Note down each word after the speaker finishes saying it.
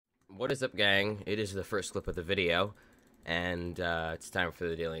What is up, gang? It is the first clip of the video, and it's time for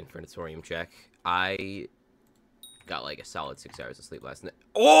the daily infinitorium check. I got like a solid 6 hours of sleep last night.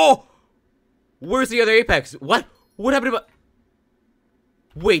 Oh! Where's the other Apex? What? What happened to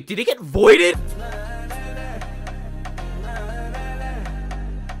my... Wait, did it get voided?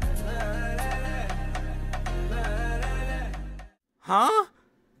 Huh?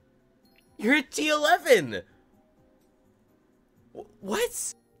 You're at T11!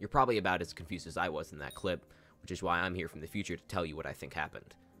 What? You're probably about as confused as I was in that clip, which is why I'm here from the future to tell you what I think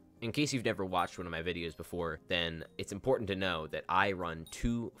happened. In case you've never watched one of my videos before, then it's important to know that I run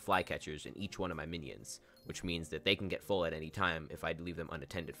 2 flycatchers in each one of my minions, which means that they can get full at any time if I leave them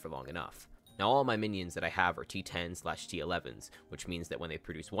unattended for long enough. Now, all my minions that I have are T10/T11s, which means that when they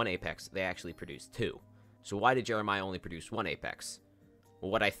produce 1 Apex, they actually produce 2. So why did Jeremiah only produce 1 Apex?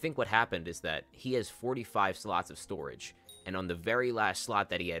 Well, what I think what happened is that he has 45 slots of storage, and on the very last slot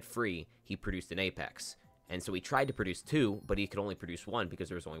that he had free, he produced an Apex. And so he tried to produce 2, but he could only produce 1 because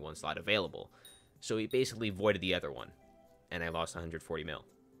there was only 1 slot available. So he basically voided the other one, and I lost 140 mil.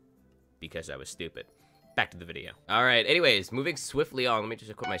 Because I was stupid. Back to the video. Alright, anyways, moving swiftly on, let me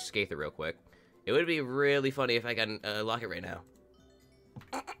just equip my Scythe real quick. It would be really funny if I got a locket right now.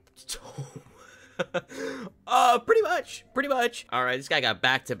 Pretty much. Alright, this guy got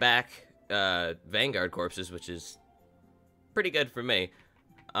back-to-back Vanguard corpses, which is pretty good for me.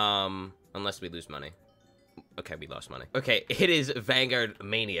 Unless we lose money. Okay, we lost money. Okay, it is Vanguard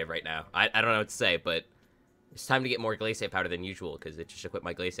Mania right now. I don't know what to say, but it's time to get more Glacite powder than usual, because it just equipped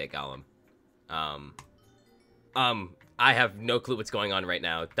my Glacite golem. I have no clue what's going on right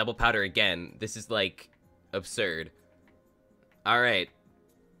now. Double powder again. This is, like, absurd. Alright.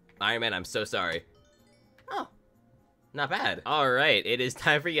 Iron Man, I'm so sorry. Oh. Not bad. Alright, it is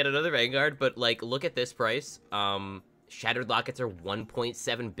time for yet another Vanguard, but, like, look at this price. Shattered lockets are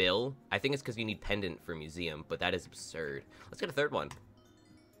 1.7 bill. I think it's because you need pendant for museum, but that is absurd. Let's get a third one.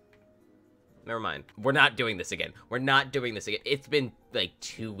 Never mind. We're not doing this again. We're not doing this again. It's been like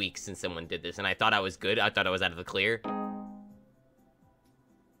 2 weeks since someone did this, and I thought I was good. I thought I was out of the clear.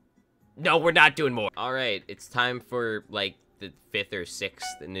 No, we're not doing more. All right, it's time for like the 5th or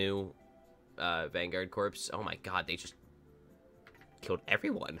 6th new Vanguard corpse. Oh my god, they just killed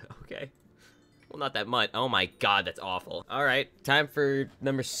everyone. Okay. Well, not that much. Oh my god, that's awful. Alright, time for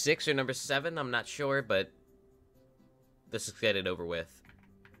number 6 or number 7. I'm not sure, but let's just get it over with.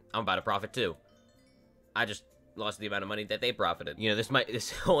 I'm about to profit too. I just lost the amount of money that they profited. You know,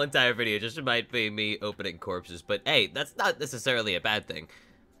 this whole entire video just might be me opening corpses, but hey, that's not necessarily a bad thing.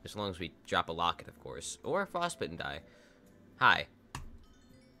 As long as we drop a locket, of course. Or a frostbitten die. Hi.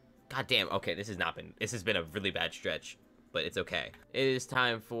 God damn, okay, this has been a really bad stretch, but it's okay. It is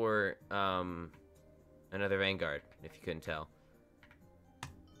time for, another Vanguard, if you couldn't tell.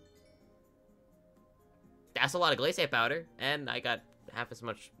 That's a lot of Glacite powder, and I got half as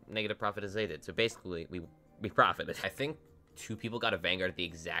much negative profit as they did. So basically, we profited. I think 2 people got a Vanguard at the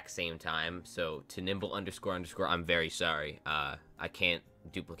exact same time. So to nimble __, I'm very sorry. I can't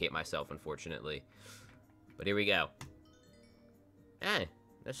duplicate myself, unfortunately. But here we go. Eh,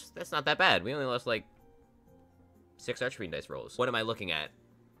 that's not that bad. We only lost like 6 Archerine dice rolls. What am I looking at?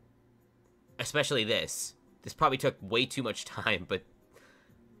 Especially this. This probably took way too much time, but...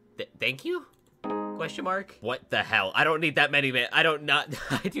 thank you? Question mark? What the hell? I don't need that many, man. I do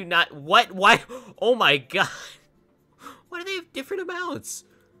not... What? Why? Oh my god. Why do they have different amounts?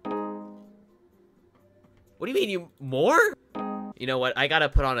 What do you mean, more? You know what? I gotta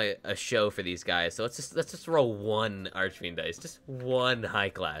put on a show for these guys, so let's just roll 1 Archerine dice. Just 1 high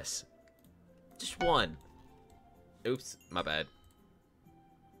class. Just 1. Oops, my bad.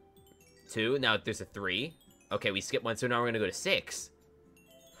 2, now there's a 3. Okay, we skipped 1, so now we're gonna go to 6.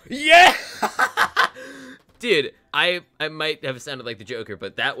 Yeah! Dude, I might have sounded like the Joker,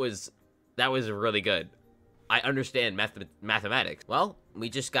 but that was really good. I understand mathematics. Well, we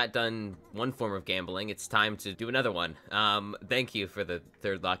just got done one form of gambling. It's time to do another one. Thank you for the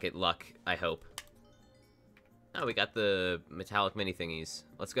 3rd locket luck, I hope. Oh, we got the metallic mini thingies.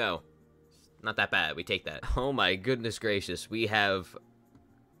 Let's go. Not that bad. We take that. Oh my goodness gracious. We have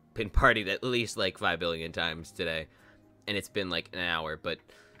been partied at least like 5 billion times today. And it's been like an hour, but...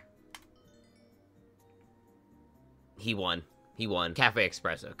 He won. He won. Cafe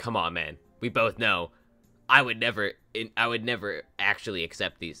Espresso. Come on, man. We both know. I would never actually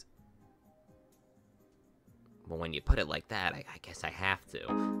accept these. Well, when you put it like that, I guess I have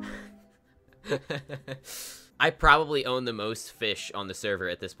to. I probably own the most fish on the server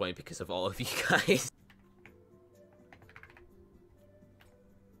at this point because of all of you guys.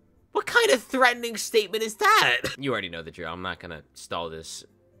 What kind of threatening statement is that? You already know the drill. I'm not gonna stall this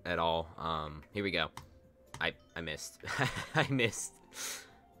at all. Here we go. I missed. I missed.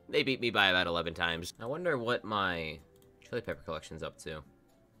 They beat me by about 11 times. I wonder what my chili pepper collection's up to.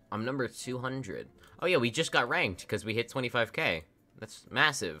 I'm number 200. Oh yeah, we just got ranked because we hit 25k. That's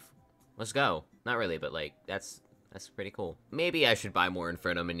massive. Let's go. Not really, but like, that's pretty cool. Maybe I should buy more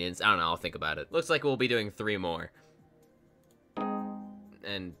Inferno minions. I don't know, I'll think about it. Looks like we'll be doing 3 more.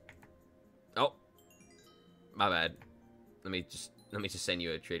 And, oh, my bad. Let me just send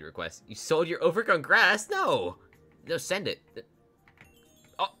you a trade request. You sold your overgrown grass? No, send it.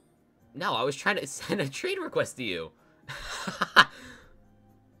 Oh, no, I was trying to send a trade request to you.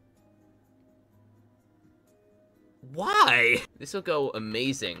 Why? This will go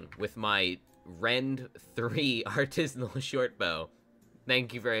amazing with my Rend 3 artisanal shortbow.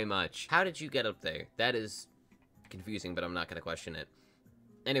 Thank you very much. How did you get up there? That is confusing, but I'm not gonna question it.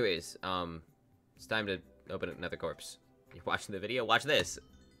 Anyways, it's time to open another corpse. You're watching the video? Watch this.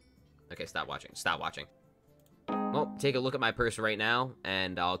 Okay, stop watching. Stop watching. Well, take a look at my purse right now,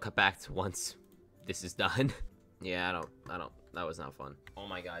 and I'll cut back to once this is done. Yeah, I don't. That was not fun. Oh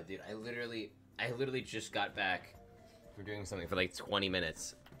my god, dude. I literally just got back from doing something for like 20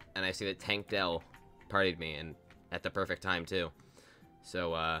 minutes, and I see that TimeDeo partied me, and at the perfect time too.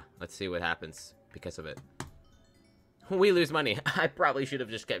 So, let's see what happens because of it. We lose money. I probably should have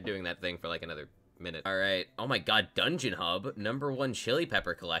just kept doing that thing for like another minute. All right. Oh my god, Dungeon Hub, #1 chili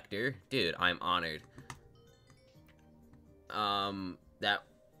pepper collector. Dude, I'm honored. That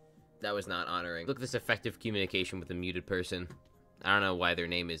was not honoring. Look at this effective communication with a muted person. I don't know why their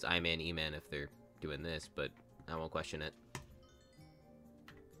name is I-Man E-Man if they're doing this, but I won't question it.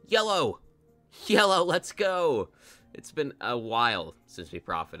 Yellow! Yellow, let's go! It's been a while since we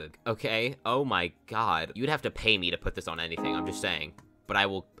profited. Okay, oh my god. You'd have to pay me to put this on anything, I'm just saying. But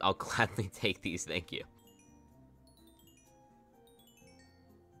I'll gladly take these, thank you.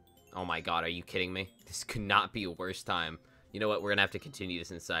 Oh my god, are you kidding me? This could not be a worse time. You know what, we're gonna have to continue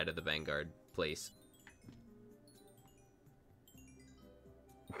this inside of the Vanguard place.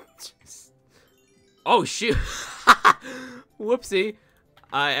 Oh shoot! Whoopsie.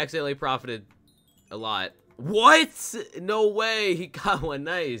 I accidentally profited a lot. What? No way, he got one,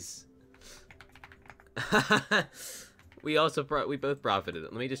 nice. we both profited.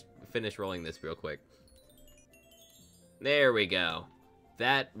 Let me just finish rolling this real quick. There we go.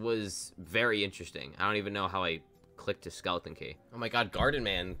 That was very interesting. I don't even know how I clicked to skeleton key. Oh my god, Garden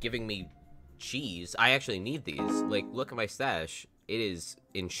Man giving me cheese. I actually need these. Like, look at my stash. It is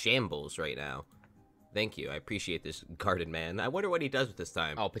in shambles right now. Thank you, I appreciate this, Garden Man. I wonder what he does with this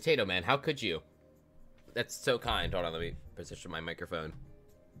time. Oh, Potato Man, how could you? That's so kind. Hold on, let me position my microphone.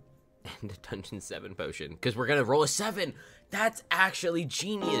 And a Dungeon 7 potion, because we're gonna roll a 7. That's actually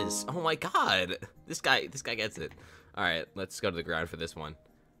genius. Oh my god, this guy gets it. All right, let's go to the ground for this one.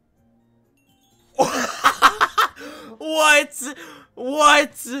 What?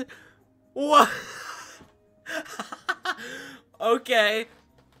 What? What? Okay.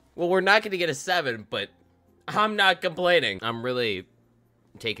 Well, we're not gonna get a 7, but I'm not complaining. I'm really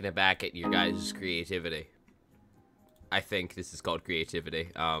taken aback at your guys' creativity. I think this is called creativity.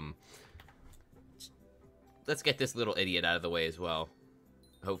 Let's get this little idiot out of the way as well.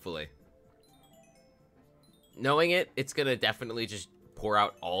 Hopefully. Knowing it, it's gonna definitely just pour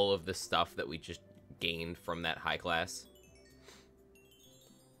out all of the stuff that we just gained from that high class.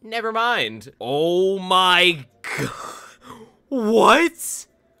 Never mind. Oh my god. What?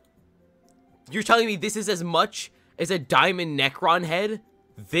 You're telling me this is as much as a diamond Necron head?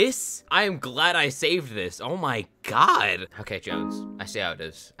 This? I am glad I saved this. Oh my god. Okay, Jones. I see how it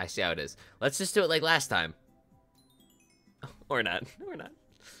is. I see how it is. Let's just do it like last time. Or not. Or not.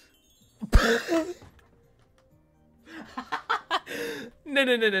 No,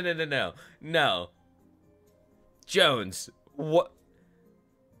 no, no, no, no, no, no. No. Jones, what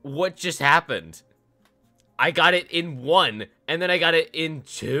just happened? I got it in 1, and then I got it in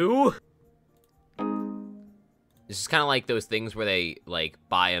 2? This is kind of like those things where they, like,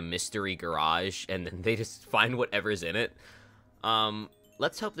 buy a mystery garage, and then they just find whatever's in it.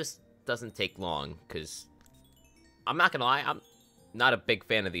 Let's hope this doesn't take long, because I'm not gonna lie, I'm not a big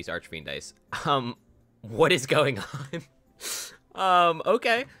fan of these Archfiend dice. What is going on?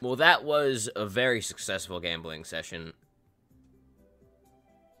 Okay. Well, that was a very successful gambling session.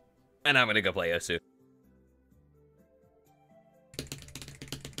 And I'm gonna go play Osu.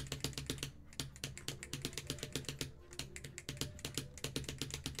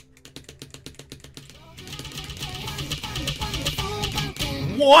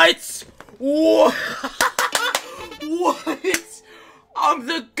 What? What? What? I'm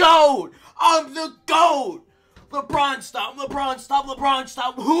the GOAT! I'm the GOAT! LeBron, stop! LeBron, stop! LeBron,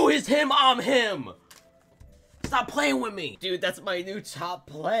 stop! Who is him? I'm him! Stop playing with me! Dude, that's my new top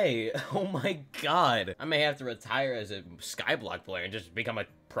play. Oh my god. I may have to retire as a Skyblock player and just become a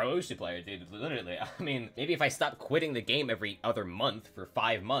pro Osu player, dude. Literally. I mean, maybe if I stop quitting the game every other month for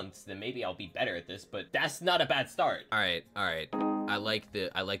 5 months, then maybe I'll be better at this, but that's not a bad start. Alright, alright. I like the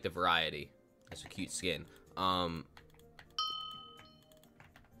variety. That's a cute skin. I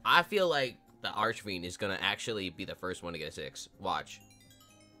feel like the Archfiend is gonna actually be the first one to get a 6. Watch.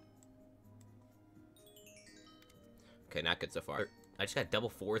 Okay, not good so far. I just got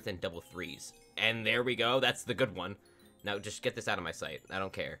double 4s and double 3s. And there we go. That's the good one. Now just get this out of my sight. I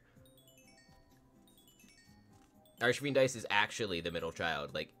don't care. Archfiend Dice is actually the middle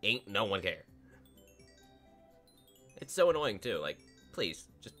child. Like, ain't no one care. It's so annoying, too. Like, please,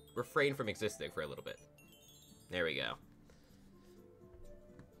 just refrain from existing for a little bit. There we go.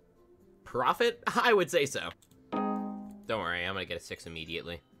 Profit? I would say so. Don't worry, I'm gonna get a 6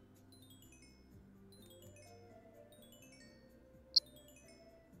 immediately.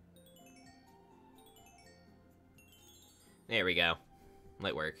 There we go.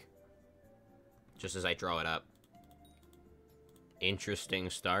 Light work. Just as I draw it up. Interesting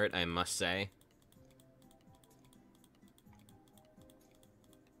start, I must say.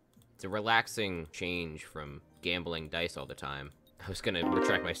 It's a relaxing change from gambling dice all the time. I was gonna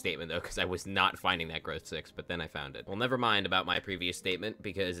retract my statement, though, because I was not finding that growth 6, but then I found it. Well, never mind about my previous statement,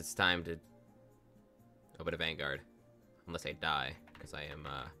 because it's time to open a Vanguard. Unless I die, because I am,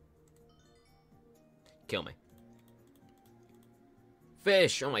 kill me.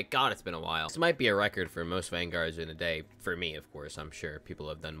 Fish! Oh my god, it's been a while. This might be a record for most Vanguards in a day. For me, of course. I'm sure people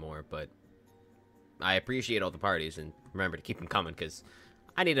have done more, but I appreciate all the parties, and remember to keep them coming, because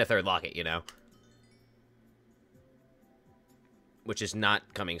I need a 3rd locket, you know? Which is not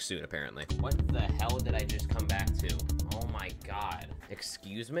coming soon, apparently. What the hell did I just come back to? Oh my god.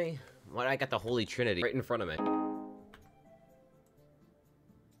 Excuse me? What? I got the Holy Trinity right in front of me.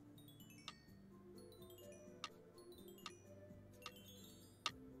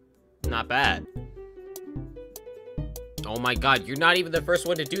 Not bad. Oh my god, you're not even the first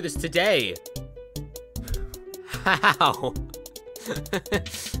one to do this today! How?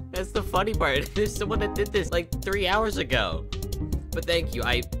 That's the funny part. There's someone that did this like 3 hours ago. But thank you,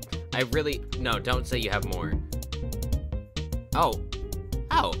 I really... No, don't say you have more. Oh.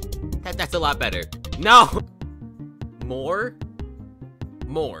 Oh. That's a lot better. No! More?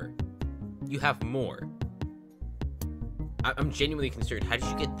 More. You have more. I'm genuinely concerned. How did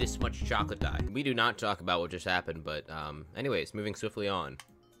you get this much chocolate dye? We do not talk about what just happened, but, anyways, moving swiftly on.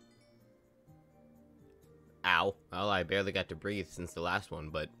 Ow. Well, I barely got to breathe since the last one,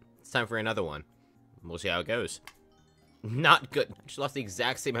 but it's time for another one. We'll see how it goes. Not good. I just lost the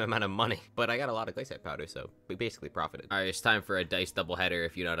exact same amount of money, but I got a lot of Glacite powder, so we basically profited. Alright, it's time for a dice doubleheader,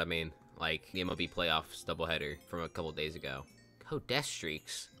 if you know what I mean. Like the MLB playoffs doubleheader from a couple days ago. Oh, Death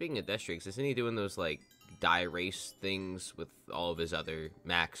Streaks. Speaking of Death Streaks, isn't he doing those, like, die race things with all of his other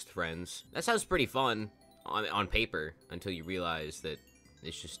maxed friends? That sounds pretty fun on paper, until you realize that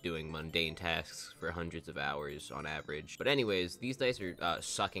it's just doing mundane tasks for hundreds of hours on average. But anyways, these dice are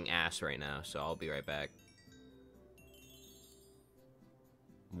sucking ass right now, so I'll be right back.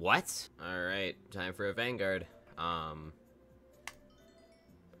 What? Alright, time for a Vanguard. On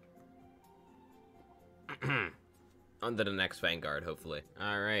to the next Vanguard, hopefully.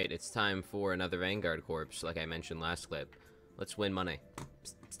 Alright, it's time for another Vanguard corpse, like I mentioned last clip. Let's win money.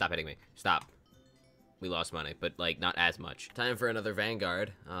 Stop hitting me. Stop. We lost money, but, like, not as much. Time for another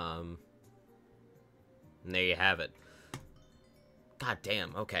Vanguard. And there you have it. God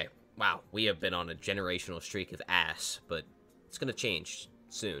damn, okay. Wow, we have been on a generational streak of ass, but it's gonna change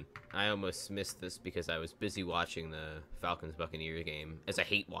soon. I almost missed this because I was busy watching the Falcons-Buccaneers game. As a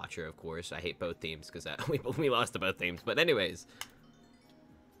hate watcher, of course. I hate both teams because we lost to both teams. But anyways.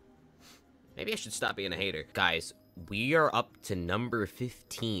 Maybe I should stop being a hater. Guys, we are up to number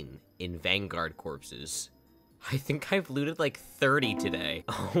 15 in Vanguard corpses. I think I've looted like 30 today.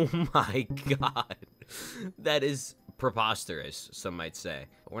 Oh my god. That is preposterous, some might say.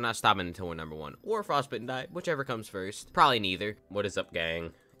 But we're not stopping until we're number 1. Or Frostbitten Die, whichever comes first. Probably neither. What is up,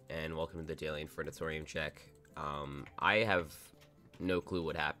 gang? And welcome to the Daily Infernatorium check. I have no clue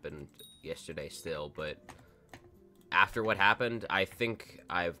what happened yesterday still, but after what happened, I think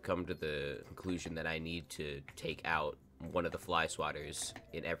I've come to the conclusion that I need to take out one of the fly swatters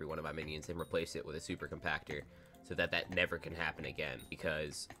in every one of my minions and replace it with a super compactor so that that never can happen again.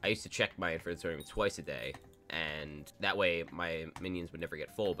 Because I used to check my Infernatorium twice a day, and that way my minions would never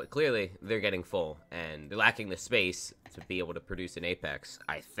get full, but clearly they're getting full, and they're lacking the space to be able to produce an Apex,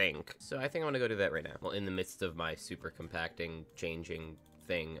 I think. So I think I'm gonna go do that right now. Well, in the midst of my super compacting, changing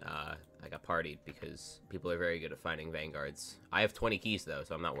thing, I got partied because people are very good at finding Vanguards. I have 20 keys though,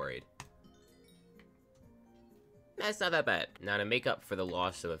 so I'm not worried. That's not that bad. Now, to make up for the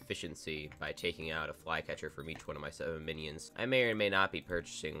loss of efficiency by taking out a flycatcher from each one of my 7 minions, I may or may not be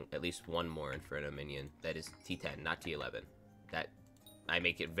purchasing at least one more Inferno minion. That is T10, not T11. That, I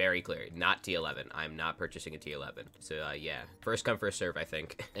make it very clear, not T11. I'm not purchasing a T11. So, yeah. First come, first serve, I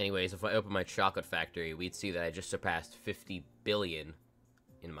think. Anyways, if I open my chocolate factory, we'd see that I just surpassed 50 billion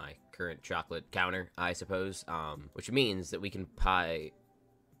in my current chocolate counter, I suppose. Which means that we can buy...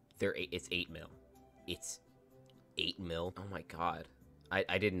 It's 8 mil. It's 8 mil. Oh my god.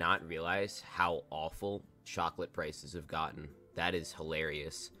 I did not realize how awful chocolate prices have gotten. That is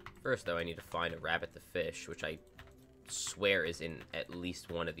hilarious. First, though, I need to find a rabbit the fish, which I swear is in at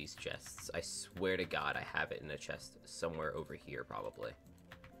least one of these chests. I swear to god I have it in a chest somewhere over here, probably.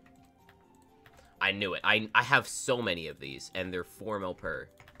 I knew it. I have so many of these, and they're 4 mil per.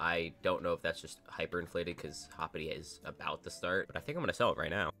 I don't know if that's just hyperinflated because Hoppity is about to start, but I think I'm gonna sell it right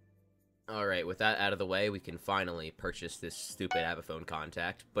now. Alright, with that out of the way, we can finally purchase this stupid Avaphone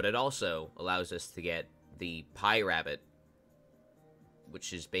contact, but it also allows us to get the Pi Rabbit,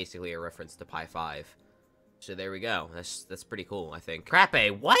 which is basically a reference to Pi 5. So there we go. That's pretty cool, I think. Crappe,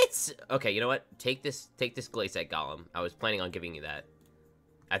 what? Okay, you know what? Take this Glacite Golem. I was planning on giving you that.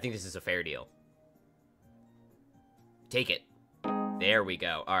 I think this is a fair deal. Take it. There we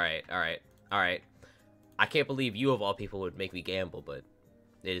go. Alright, alright, alright. I can't believe you of all people would make me gamble, but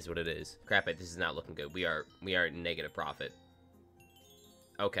it is what it is. Crap it, this is not looking good. We are at negative profit.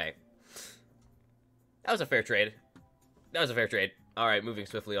 Okay. That was a fair trade. That was a fair trade. Alright, moving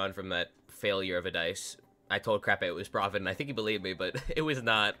swiftly on from that failure of a dice. I told Crap it was profit, and I think he believed me, but it was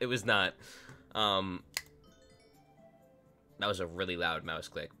not. It was not. That was a really loud mouse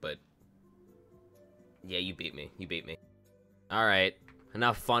click, but yeah, you beat me. You beat me. Alright,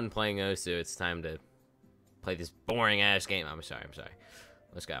 enough fun playing Osu. It's time to play this boring-ass game. I'm sorry.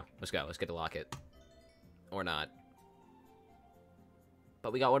 Let's go. Let's go. Let's get the locket. Or not.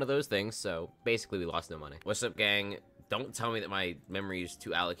 But we got one of those things, so basically we lost no money. What's up, gang? Don't tell me that my memory is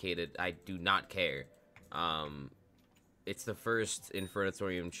too allocated. I do not care. It's the first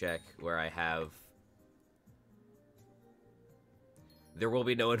Infernatorium check where I have... There will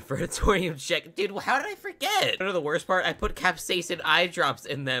be no Infernatorium check. Dude, how did I forget? You know the worst part? I put capsaicin eye drops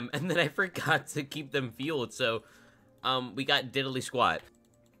in them, and then I forgot to keep them fueled, so... we got diddly squat.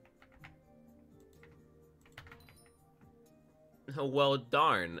 Oh, well,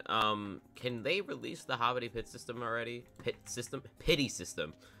 darn. Can they release the Hobbity pit system already? Pit system? Pity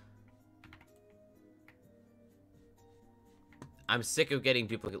system. I'm sick of getting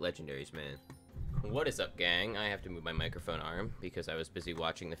duplicate legendaries, man. What is up, gang? I have to move my microphone arm because I was busy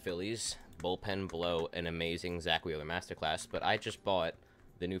watching the Phillies bullpen blow an amazing Zach Wheeler masterclass, but I just bought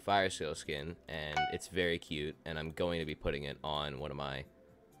the new Fire Scale skin, and it's very cute, and I'm going to be putting it on one of my...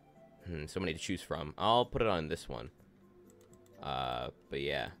 so many to choose from. I'll put it on this one. But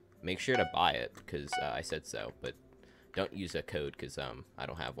yeah, make sure to buy it, because I said so, but don't use a code, because I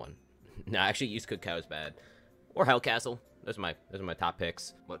don't have one. No, actually, use code cow is bad. Or Hellcastle. Those are my top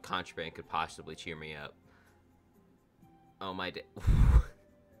picks. What contraband could possibly cheer me up? Oh my day.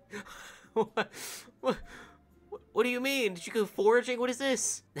 What do you mean? Did you go foraging? What is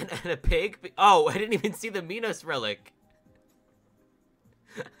this? And a pig? Oh, I didn't even see the Minos relic.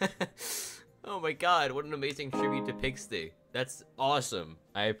 Oh my god, what an amazing tribute to Pigsty. That's awesome.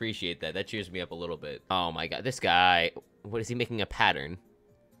 I appreciate that. That cheers me up a little bit. Oh my god, this guy. What is he making a pattern?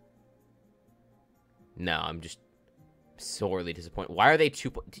 No, I'm just sorely disappointed. Why are they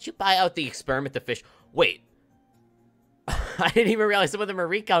two? Did you buy out the experiment the fish? Wait. I didn't even realize some of them are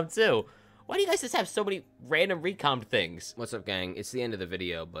recom too. Why do you guys just have so many random recommed things? What's up, gang? It's the end of the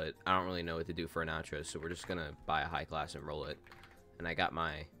video, but I don't really know what to do for an outro, so we're just gonna buy a high class and roll it. And I got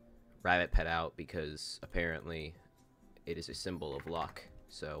my rabbit pet out because apparently it is a symbol of luck,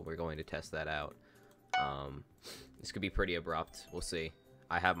 so we're going to test that out. This could be pretty abrupt. We'll see.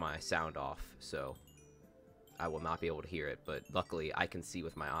 I have my sound off, so I will not be able to hear it, but luckily I can see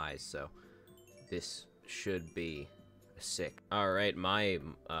with my eyes, so this should be sick. Alright, my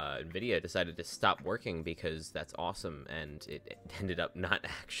video decided to stop working because that's awesome, and it ended up not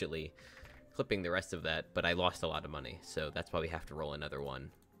actually clipping the rest of that, but I lost a lot of money, so that's why we have to roll another one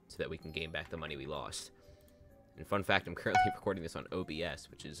so that we can gain back the money we lost. And fun fact, I'm currently recording this on OBS,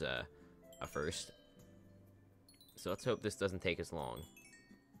 which is a first. So let's hope this doesn't take as long.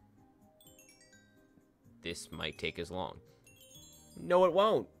 this might take as long. No, it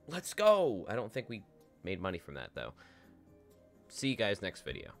won't. Let's go. I don't think we made money from that, though. See you guys next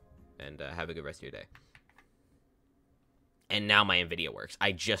video, and have a good rest of your day. And now my NVIDIA works.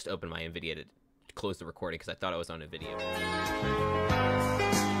 I just opened my NVIDIA to close the recording because I thought I was on NVIDIA.